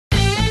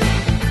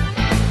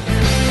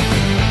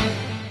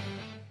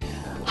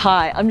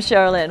Hi, I'm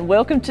Sherilyn.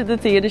 Welcome to the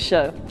theatre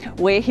show.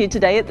 We're here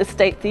today at the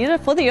State Theatre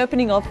for the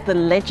opening of The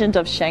Legend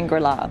of Shangri.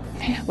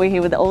 We're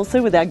here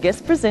also with our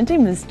guest presenter,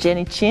 Ms.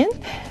 Jenny Qin.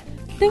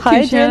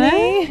 Hi,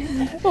 Jenny.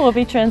 We'll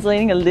be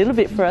translating a little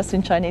bit for us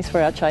in Chinese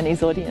for our Chinese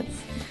audience.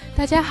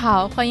 大家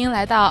好，欢迎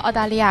来到澳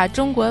大利亚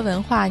中国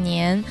文化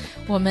年。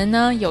我们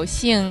呢有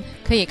幸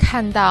可以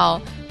看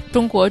到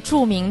中国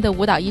著名的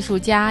舞蹈艺术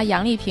家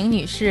杨丽萍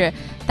女士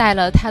带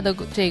了她的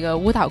这个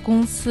舞蹈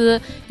公司，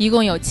一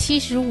共有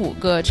75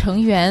个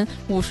成员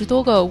，50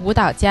多个舞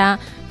蹈家，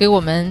给我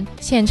们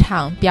现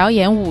场表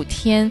演5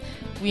天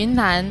云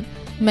南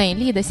美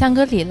丽的香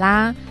格里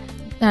拉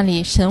那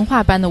里神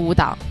话般的舞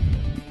蹈。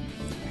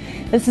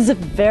This is a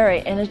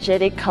very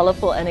energetic,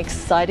 colourful and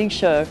exciting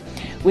show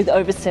with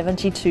over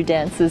 72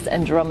 dancers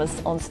and drummers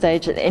on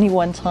stage at any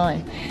one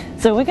time.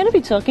 So we're going to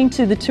be talking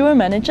to the tour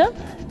manager,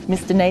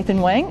 Mr. Nathan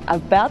Wang,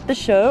 about the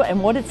show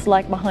and what it's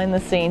like behind the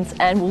scenes,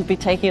 and we'll be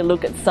taking a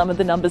look at some of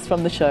the numbers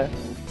from the show.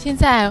 现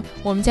在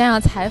我们将要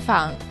采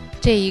访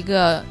这一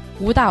个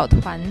舞蹈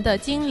团的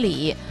经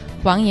理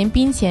王延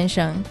斌先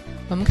生，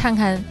我们看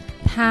看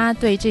他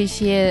对这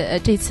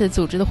次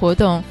组织的活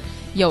动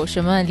有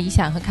什么理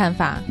想和看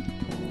法。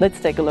Let's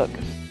take a look.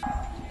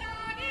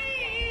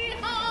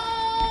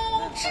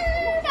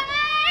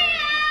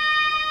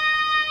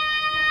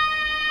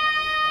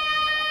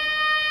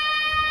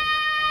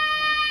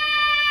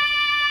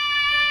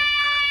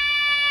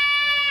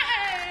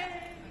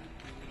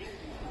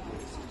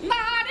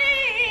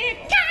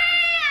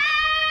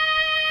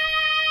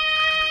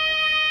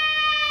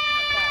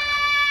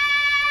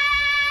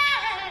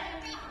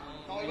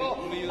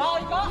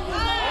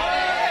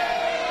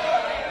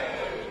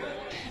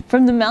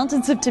 From the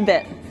mountains of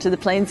Tibet to the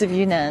plains of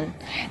Yunnan,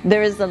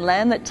 there is a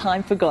land that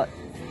time forgot,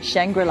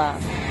 Shangri.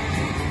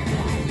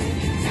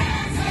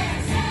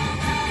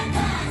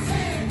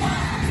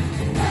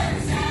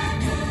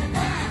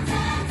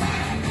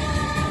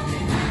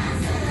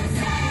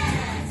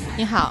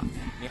 你好，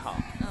你好，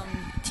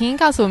请您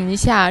告诉我们一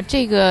下，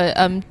这个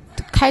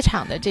开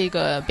场的这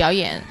个表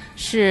演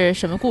是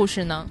什么故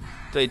事呢？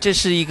对，这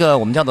是一个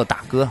我们叫做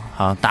打歌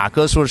啊，打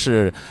歌说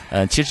是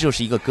其实就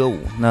是一个歌舞，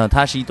那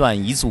它是一段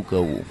彝族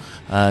歌舞，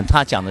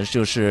它讲的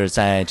就是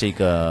在这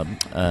个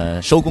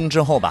收工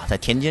之后吧，在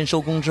田间收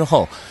工之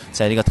后，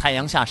在这个太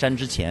阳下山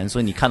之前，所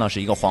以你看到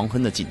是一个黄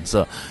昏的景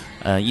色。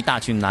一大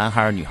群男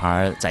孩女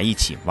孩在一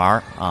起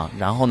玩啊，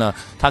然后呢，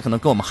他可能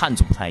跟我们汉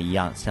族不太一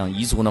样，像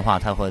彝族的话，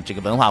他会这个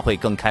文化会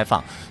更开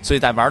放，所以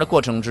在玩的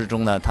过程之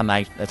中呢，他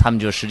们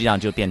就实际上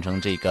就变成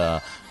这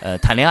个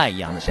谈恋爱一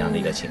样的这样的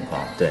一个情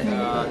况。对，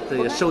这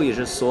个show也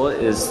是说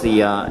is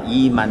the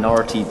Yi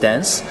minority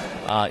dance.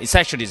 It's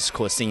actually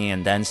called singing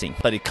and dancing,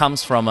 but it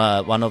comes from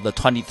one of the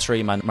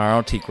 23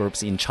 minority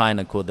groups in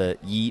China called the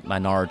Yi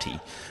minority.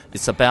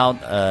 It's about,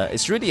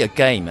 it's really a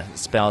game.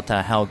 It's about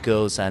how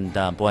girls and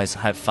boys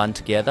have fun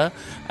together,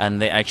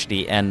 and they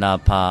actually end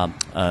up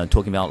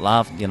talking about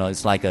love. You know,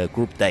 it's like a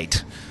group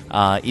date.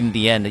 In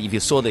the end, if you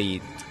saw they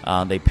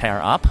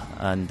pair up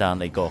and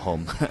they go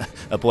home,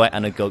 a boy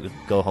and a girl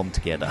go home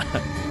together.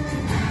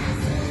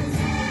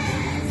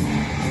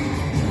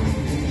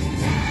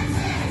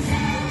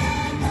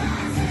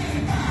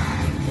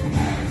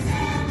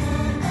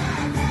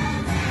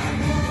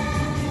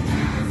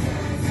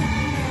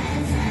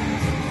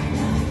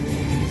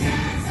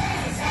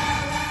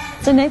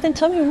 So Nathan,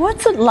 tell me,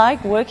 what's it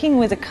like working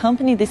with a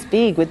company this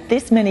big with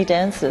this many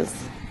dancers?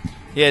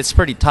 Yeah, it's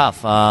pretty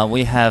tough.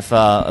 We have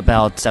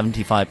about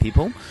 75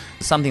 people,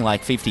 something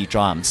like 50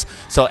 drums.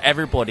 So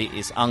everybody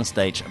is on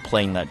stage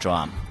playing that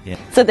drum. Yeah.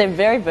 So they're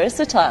very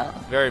versatile.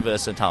 Very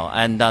versatile.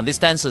 And these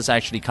dancers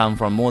actually come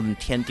from more than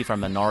 10 different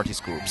minorities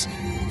groups.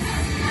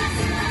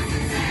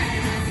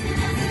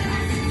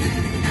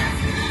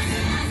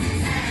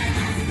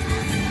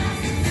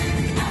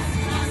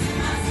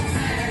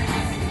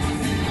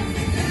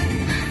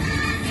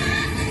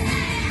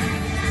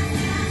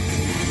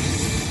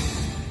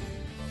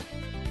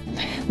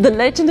 The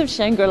Legend of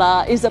Shangri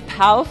is a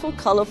powerful,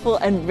 colourful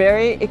and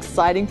very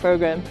exciting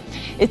program.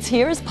 It's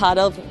here as part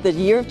of the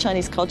Year of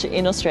Chinese Culture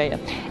in Australia.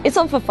 It's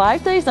on for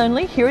 5 days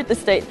only here at the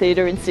State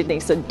Theatre in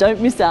Sydney, so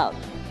don't miss out.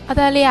 澳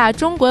大利亚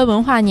中国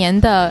文化年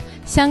的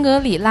香格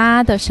里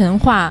拉的神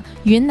话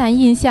云南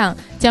印象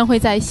将会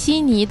在悉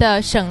尼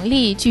的省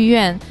立剧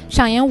院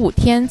上演5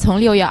天，从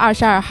6月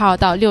22号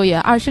到6月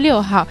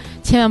26号，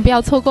千万不要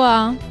错过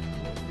哦。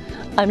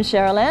I'm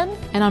Sherilyn.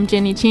 And I'm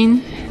Jenny Qin.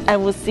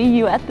 And we'll see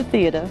you at the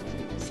theatre.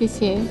 谢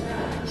谢。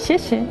谢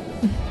谢。